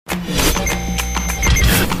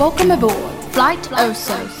Welcome aboard Flight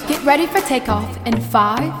Oso. Get ready for takeoff in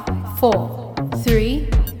 5, 4, 3,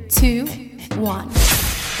 2, 1.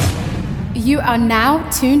 You are now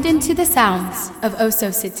tuned into the sounds of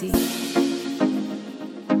Oso City.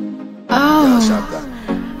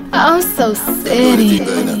 Oso City.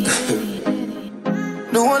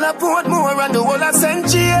 The one I put more and the one I sent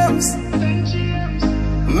James.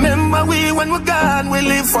 Remember we when we're gone, we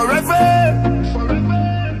live forever.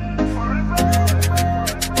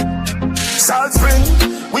 Salt Spring,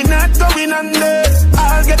 we not going under.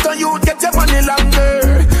 I'll get on you, get your money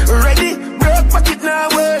longer. Ready, broke pocket now,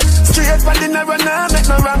 straight from the narrow now, make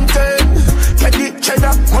no wrong turn. Teddy,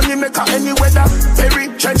 cheddar, money maker any weather. Perry,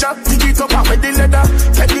 treasure, dig it up out with the leather.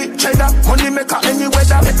 Teddy, cheddar, money maker any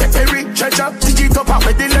weather. Perry, treasure, dig it up out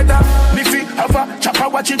with the leather. Me fi have a chopper,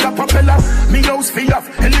 watch it a propeller. Me house fi off,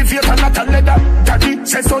 elevator not a leather. Daddy,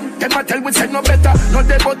 say son, them a tell we say no better. No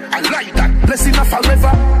dey but I like that, blessing a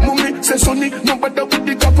forever. Mummy, say sonny, no better with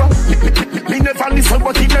the copper. Me never listen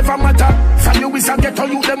but it never matter. From you is a ghetto,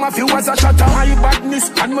 you them a few as a shatter. My badness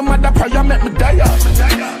and my mother prayer make me die.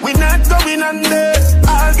 We not going under.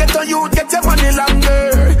 I'll get on you, get your money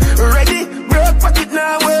longer. Ready, broke pocket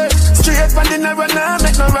now, straight from the narrow now,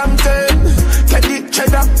 make no wrong turn. Teddy,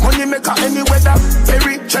 cheddar, money maker any weather.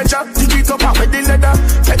 Perry, treasure, dig it up out with the leather.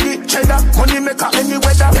 Teddy, cheddar, money maker any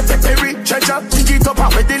weather. Perry, treasure, dig it up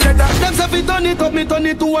out with the leather. Them say fi turn it up, me turn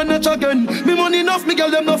it to one notch again. Me money enough, me girl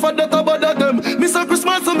them no for that about them. Me say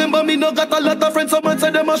Christmas, remember me no got a lot of friends. Someone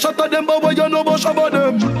say them a shot at them, but what you know about shabba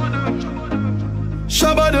them?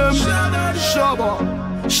 Shabba them,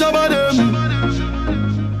 shabba them.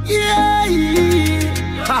 Yeah,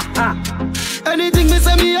 ha ha. Anything me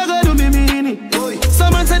say me, I go do me mean it.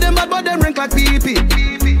 Someone say them bad, but them rank like pee-pee.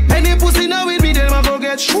 Any pussy now with me, them a go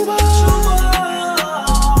get shuba.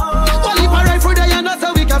 Well, if I ride through there, you know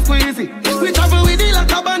so we can squeeze it. We travel with it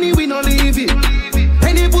like a bunny, we no leave it.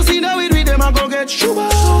 Any pussy now with me, them a go get shuba.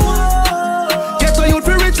 Get so you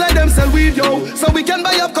feel rich like them sell weed, yo. So we can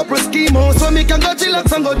buy up couple schemos. So we can go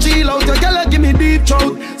chillax and go chill out. Your girl give me deep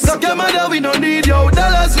throat. Suck your mother, we no need, yo.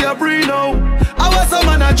 Dollars we are free now. I was some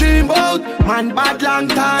man a dream about. Man bad long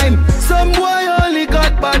time. Some boy only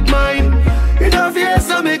got bad mind. In a face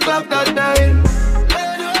so me clap that time.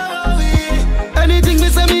 Anything me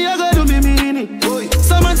say me I go do me mean it.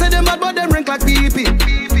 Someone say them bad but them rank like pee-pee.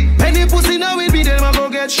 Any pussy now with me them a go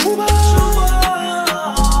get shuba. Well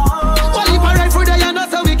if I ride through there you know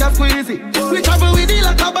so we can squeeze it. We travel with it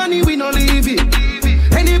like a bunny we no leave it.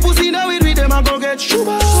 Any pussy now with me them a go get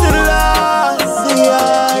shuba.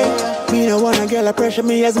 Me no wanna girl a pressure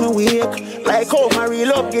me as me wake. Like how my real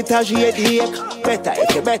love get a she headache. Better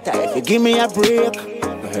if you give me a break.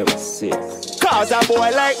 For heaven's sake. Cause a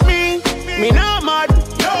boy like me not mad.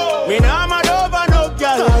 No. Me not mad over no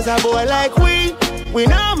girl. Cause a boy like we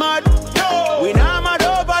not mad. No. We not mad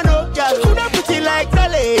over no girl. Coulda pretty like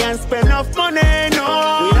Dolly and spend enough money.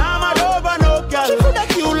 No. We not mad over no girl. She coulda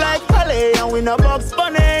cute like Dolly and we no Bugs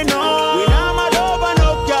Bunny. No. We not mad over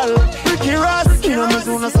no girl. Ricky Ross, you know me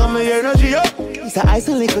soon as some energy up. It's a ice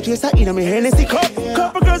and liquor chaser in me Hennessy cup.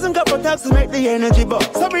 Couple girls and couple taxes make the energy buck.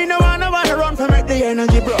 So me no wanna run for make the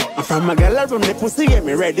energy bro. And from my girl I run the pussy get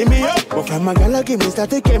me ready me up. But from my girl I give me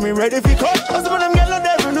static get me ready for cut. Cause some of them girls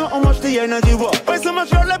never know how much the energy was. When so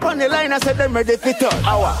much roll up on the line I said them ready for touch.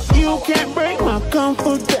 You can't break my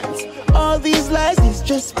confidence. All these lies is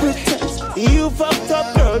just pretense. You fucked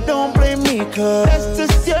up girl don't blame me cause that's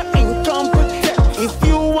just your incompetence. If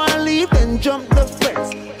you wanna leave then jump the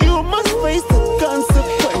fence. You must face the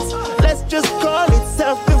consequence. Let's just call it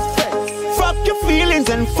self-defense. Fuck your feelings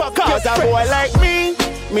and fuck cause a boy like me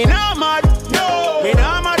not mad. No. Me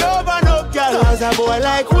not mad over no girl. Cause a boy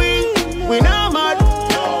like we not mad.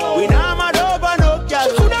 No. We not mad over no girl.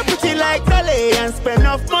 She coulda pretty like Dolly and spend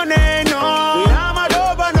enough money. No. We not mad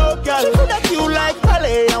over no girl. She coulda cute like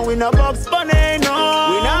Dolly and we no Bugs Bunny. No.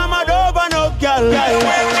 We not mad over no girl.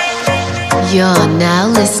 You're now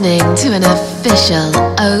listening to an official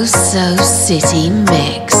Oso City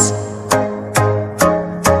mix.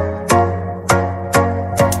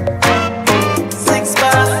 Six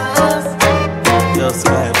bars. Yo,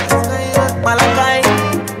 Swag. Malachi.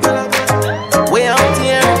 Way out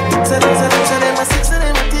here. Tell them a six and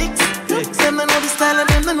them a ticks. Them don't know the style and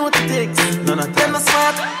them don't know the ticks. Them no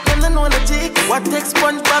smart, them don't know the ticks. What takes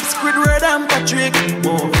SpongeBob, Squidward and Patrick?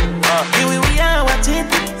 Here we are watching.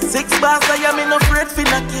 6 bars, I am in no afraid for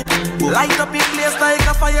knock it. Light up in place like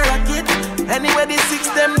a fire rocket. Anyway, the 6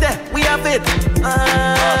 them there, we have it.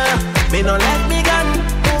 Me no let me gun.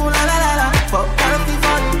 Ooh la la la la. Fuck party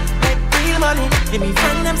fun, make real money. Give me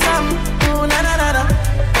friend them some. Ooh la la la la.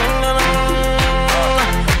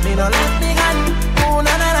 Me no let me gun. Ooh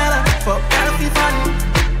la la la.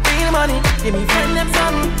 give me friend them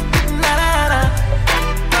some. Na na na.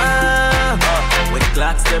 With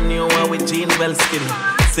clocks them new one with jean well skinny.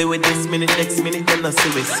 Say with this minute, next minute, then I see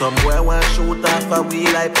with somewhere one shoot off a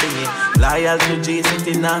wheel like thingy. Loyal to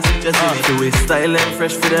G-City, nasty just in it. Do it style and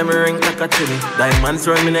fresh for them ring like a chili. Diamonds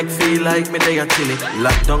round me neck feel like me they a chili.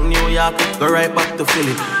 Lockdown New York, go right back to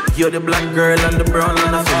Philly. You're the black girl and the brown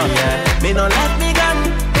and the Philly, yeah. Me no let me gun,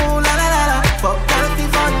 ooh la la la la. Fuck healthy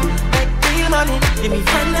fun, make real money. Give me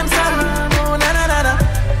friend them son, ooh na na na na.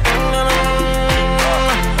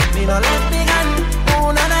 Me no let me gun,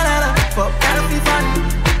 ooh na na na na. Fuck healthy fun.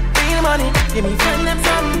 Money, give me friend them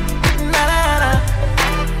some. Na na na.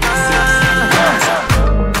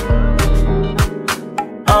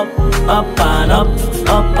 Up, up and up,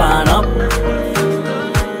 up and up.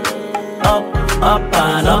 Up, up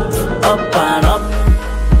and up, up and up.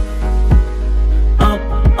 Up,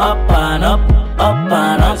 up and up, up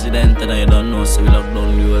and up. Resident that I don't know, so we lock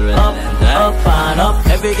down you already. Up, up and up.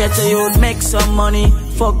 Every get to you make some money.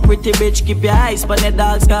 Fuck pretty bitch, keep your eyes on the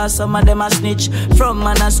dogs, cause some of them a snitch. From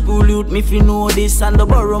man a school youth, me if you know this. And the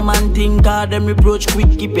borrow man thing, cause them reproach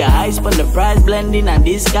quick. Keep your eyes on the price, blending and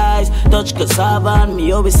disguise. Touch cassava and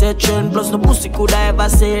me always say trend. Plus no pussy could I ever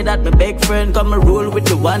say that my big friend. Come and roll with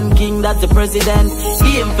the one king, that's the president.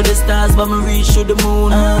 Aim for the stars, but me reach to the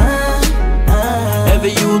moon.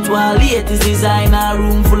 Every youth while late is designer,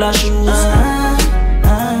 room full of shoes.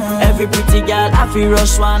 Every pretty girl, I feel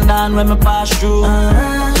rush one down when me pass through.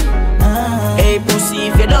 Hey pussy,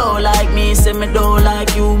 if you don't like me, say me don't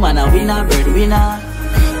like you. Man, a winner, bird winner.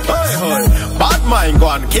 Hey, hey, bad mind go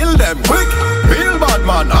and kill them quick. Real bad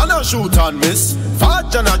man, I no shoot and miss. Fat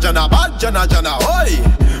jana jana, bad jana jana, oi.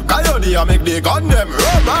 Coyote, I make the gun them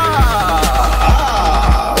rubber.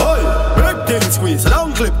 Oi, break things squeeze,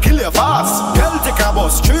 long clip, kill you fast. Celtic a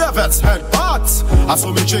bus, 3 vets, head parts. I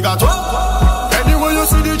saw me trigger 12. Anyway you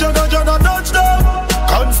see the jana jana touchdown.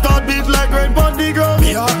 Constant beat like rain on the ground.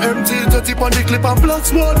 Me a empty 30 on the clip and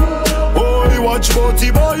plus one. Oh, you watch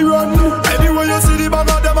 40 boy run. Anyway you see the bag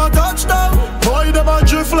of them a touchdown. Boy them a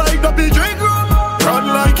drift like the big drink room. Run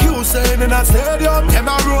like Usain in a stadium. Them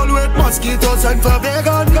a roll with mosquitoes and for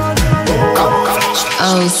vegan gun.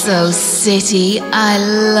 Oh so city, I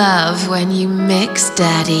love when you mix,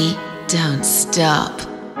 daddy. Don't stop.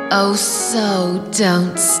 Oh so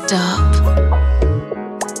don't stop.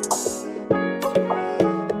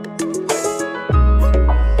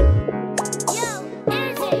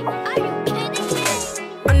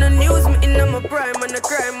 On the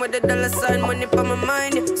crime with the dollar sign, money for my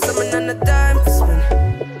mind. Yeah. Someone on the time for spend.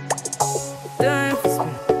 Time for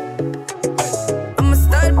spend. I'ma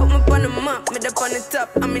style, put me on the map, made up on the top.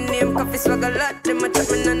 I'm in name, coffee swag a lot. Them a chat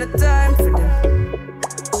me on the time for them.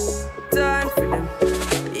 Time for them.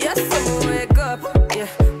 Yes, I'ma wake up. Yeah,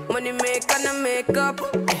 money make and I make up.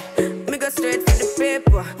 Yeah, me go straight for the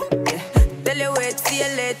paper. Yeah, tell you wait, see you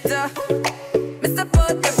later. Me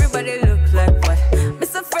support everybody look like what? Me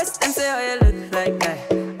so fresh and say how you look like that.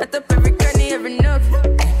 I top every cranny, every nook.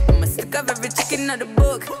 I'ma stick up every chicken out the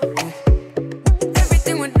book.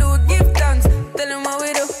 Everything we do, give thanks. Tell them what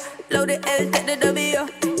we do. Load the L, take the W.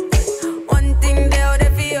 One thing they out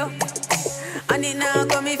there for you. And it now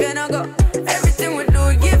come if you not go. Everything we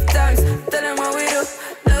do, give thanks. Tell them what we do.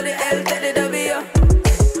 Load the L, take the W.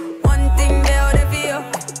 One thing they out there for you.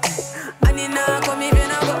 And it now come if you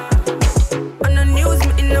not go. On the news,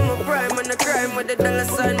 me in my prime. On the crime with the dollar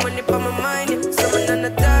sign, money for my mind. Yeah. Someone on the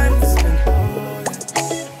time to spend.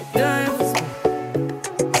 Time to spend.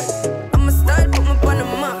 I'ma style, put me on the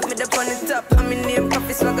map, me up on the top. I'm in name,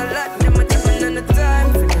 coffee swag a lot. Them a tapping on the time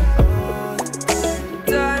for them.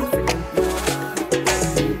 Time for them.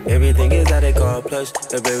 Everything is how they call plush.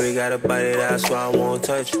 The baby got a body that's why I won't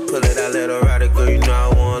touch. Pull it out, let her ride it, girl, you know I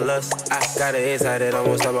want lust. I got it inside that I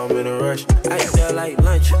won't stop, I'm in a rush. I eat that like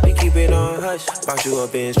lunch, we keep it on hush. Box you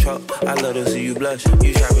up in his truck, I love to see you blush.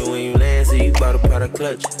 You shopping when you land, so you bought a product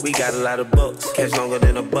clutch. We got a lot of bucks, catch longer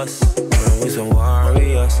than a bus. We some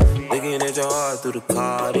warriors, looking at your heart through the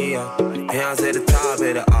cardio. Hands at the top of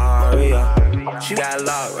the aria. She got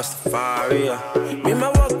locked, Rastafari. Me and my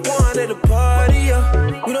walk one at the party, yeah.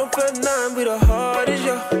 We don't feel nothing, we the hardest,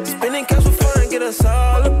 yeah. Spending cash for fun, get us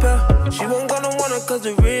all a pair. She won't gonna want her cause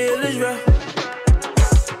the real is real.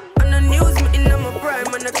 On the news, me in my prime.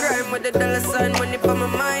 On the crime with the dollar sign, money for my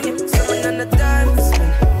mind. Yeah. Someone on the time to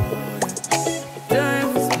spend.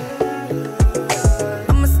 Time to spend.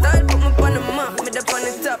 I'ma style, put me on the map, me up on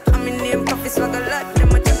the top. I'm in name, coffee swag a lot.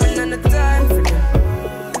 Them a tapping on the time for them.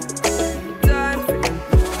 Time for them.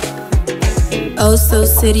 Oh so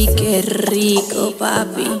city, que rico,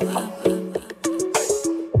 papi.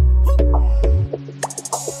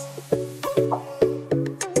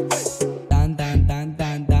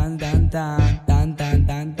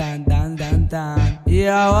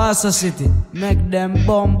 Asa City, make them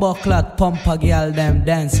bomb clot, pump a girl, them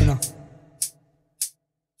dance, you know.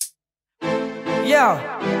 Yo,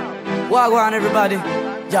 wagwan everybody.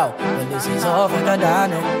 Yo, well this is Africa,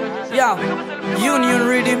 Dane. Yo, Union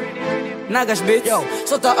Rhythm. נגש ביט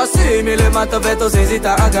סוטה עשי מלמטה ותוזיז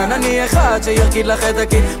איתה אגן אני אחד שירקיד לך את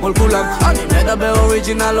הקיד מול כולם אני מדבר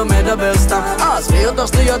אוריג'ינל לא מדבר סתם עזבי אותו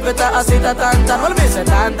שטויות ותעשי את הטנטן מולמי זה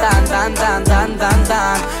טן טן טן טן טן טן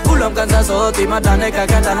טן כולם כאן זזות עם הדנק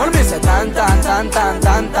הקטן מולמי זה טן טן טן טן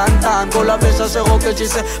טן טן טן כל הפשע שרוקד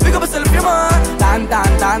שיסה ביגה בסלפי מן טן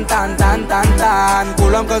טן טן טן טן טן טן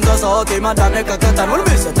כולם כאן זזות עם הדנק הקטן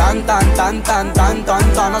מולמי זה טן טן טן טן טן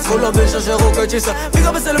טן טן אז כל הפשע שרוקד שיסה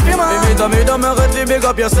ביגה בסלפי מן תמיד אומרת לי ביג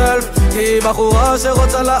אפ יוסלף היא בחורה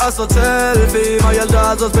שרוצה לעשות סלפי עם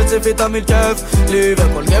הילדה הזאת ספציפית תמיד כיף לי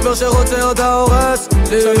וכל גבר שרוצה אותה הורס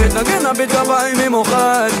לי שמתנגן הביט גביים היא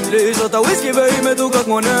מוחד לי זאת הוויסקי והיא מדוגה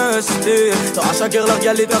כמו נס לי לא אשקר לך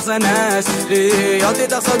גל איתך זה נס לי אותי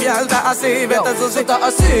תחסות גל תעשי ותזוזי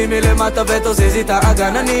תעשי מלמטה ותוזיזי את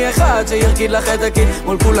האגן אני אחד שירקיד לך את הקיד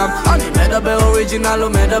מול כולם אני מדבר אוריג'ינל לא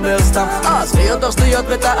מדבר סתם עזבי אותו שטויות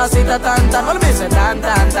ותעשי את הטנטן מולמי זה טן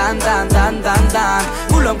טן טן טן טן טן טן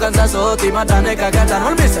כולם כאן זזות עם הדנק הקטן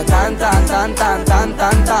מולמי זה טן טן טן טן טן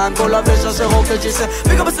טן טן כל הפשע שרוקד שיסה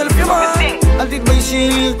ביגה בסלפי מן אל תתביישי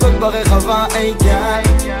לרקוד ברחבה אי גל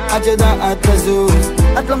את יודעת לזוז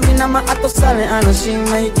את לא מבינה מה את עושה לאנשים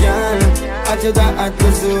אי גל את יודעת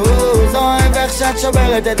לזוז אוהב איך שאת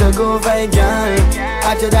שוברת את הגוף אי גל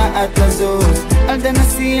את יודעת לזוז אל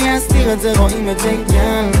תנסי להסתיר את זה רואים את זה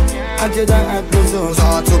גל את יודעת לזוז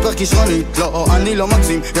את סופר כישרונית, לא, אני לא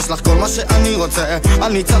מגזים יש לך כל מה שאני רוצה,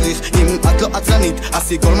 אני צריך אם את לא עצלנית,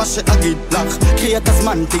 עשי כל מה שאגיד לך קחי את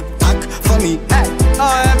הזמן, טיק טק, פוני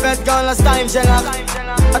אוהב את כל הסטייל שלך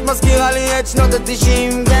את מזכירה לי את שנות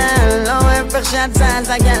ה-90 גל אוהב איך שאת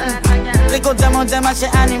זזה גל ריקוד צמוד זה מה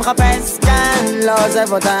שאני מחפש כאן לא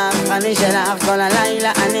עוזב אותך, אני שלך כל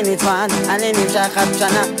הלילה אני נצמד, אני נמשך עד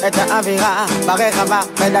שנה את האווירה ברחבה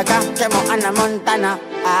בדקה כמו אנה מונטנה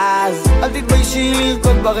אז אל תתביישי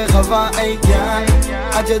לרקוד ברחבה אי גל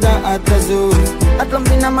את יודעת לזוז את לא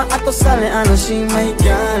מבינה מה את עושה לאנשים אי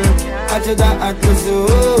גל את יודעת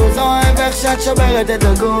לזוז אוהב איך שאת שוברת את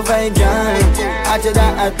הגוף אי גל את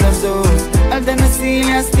יודעת לזוז אל תנסי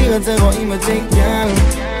להסתיר את זה רואים את זה גל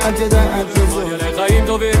את יודעת לזוז חיים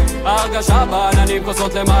טובים, הרגשה בעננים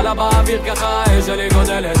כוסות למעלה באוויר ככה האש שלי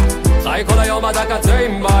גודלת חי כל היום עד הקצה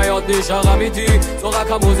עם בעיות נשאר אמיתי זו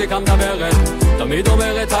רק המוזיקה מדברת תמיד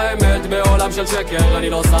אומרת האמת בעולם של שקר אני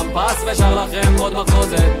לא שם פס ושר לכם עוד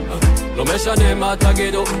מחוזת לא משנה מה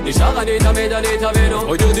תגידו נשאר אני תמיד אני תבינו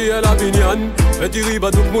אוי תרדי אל הבניין ותראי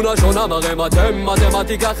בדוק תמונה שונה מראה אתם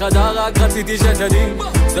מתמטיקה חדה רק רציתי שתדעי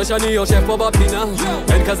זה שאני יושב פה בפינה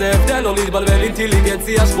אין כזה הבדל לא להתבלבל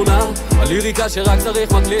אינטליגנציה שכונה הליריקה שרק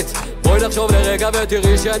צריך מקליט בואי נחשוב לרגע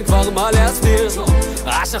ותראי שאין כבר מה להסתיר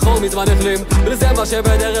השחור מזמן החלים וזה מה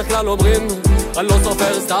שבדרך כלל אומרים אני לא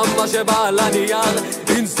סופר סתם מה שבא על הנייר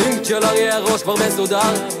אינסטינקט של אריה ראש כבר מסודר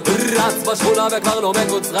רץ בשכונה וכבר לא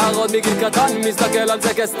מקוצרר עוד מגיל קטן מסתכל על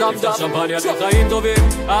זה כסתם נפתח שמפניה לחיים טובים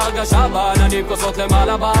הרגשה בעננים כוסות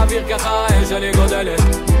למעלה באוויר ככה האש שלי גודלת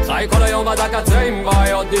חי כל היום עד הקצה עם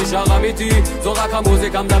בעיות נשאר אמיתי זו רק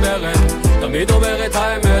המוזיקה מדברת תמיד אומרת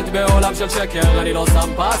האמת בעולם של שקר אני לא שם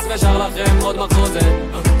פס ושר לכם עוד מחוזת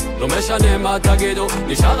לא משנה מה תגידו,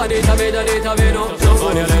 נשאר אני תמיד אני תבינו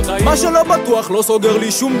מה שלא בטוח לא סוגר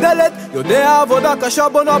לי שום דלת יודע עבודה קשה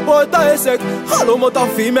בונה פה את העסק חלומות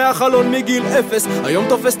עפים מהחלון מגיל 0 היום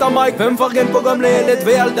תופס את המייק ומפרגן פה גם לילד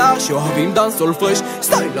וילדה שאוהבים דאנסול פרש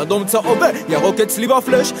סטייל אדום צהוב ירוק אצלי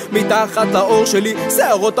בפלש מתחת לאור שלי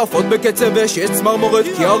שערות עפות בקצב ויש צמרמורת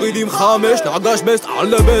כי הרידים 5 נרגש בסט על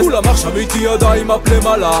לבסט כולם עכשיו איתי ידיים אפ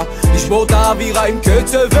למעלה נשבור את האווירה עם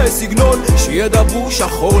קצב וסגנון שידברו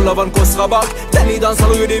שחור לבן כוס רבק תן לי דנס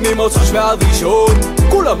על רידים ממוצ"ש ועד ראשון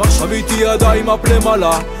כולם עכשיו איתי ידיים אפ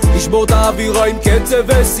למעלה נשבור את האווירה עם קצב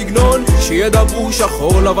וסגנון שידברו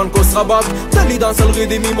שחור לבן כוס רבק תן לי דנס על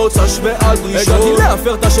רידים ממוצ"ש ועד ראשון הגעתי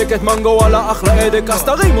להפר את השקט מנגו על האחלה הדק אז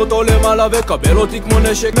תרים אותו למעלה וקבל אותי כמו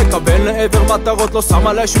נשק מקבל לעבר מטרות לא שם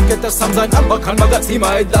עלי שום כתר שם זין על ברקן בגץ עם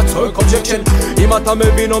העדה צועק אובג'קשן אם אתה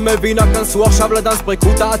מבין או מבינה כנסו עכשיו לדנס פרקו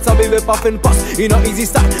את העצבי ופאפן פס הנה איזי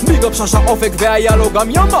סטייל ביג אפ ששה אופק והיה לו גם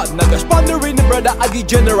ימד נגש פנדרין ברדה עדי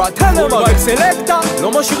ג'נרט תלם רק סלקטה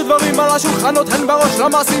לא משאיר דברים על השולחנות הן בראש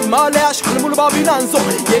למסיב מעלה השכן מול בביננסו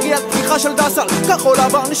יריית פתיחה של דסל כחול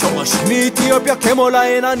לבן שורש מאתיופיה כמו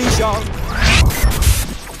להן הנשאר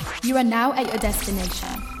You are now at your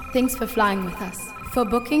destination. Thanks for flying with us. For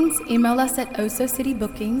bookings, email us at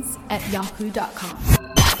osocitybookings@yahoo.com.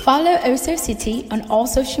 Follow Oso City on all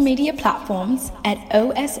social media platforms at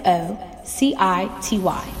OSOCITY.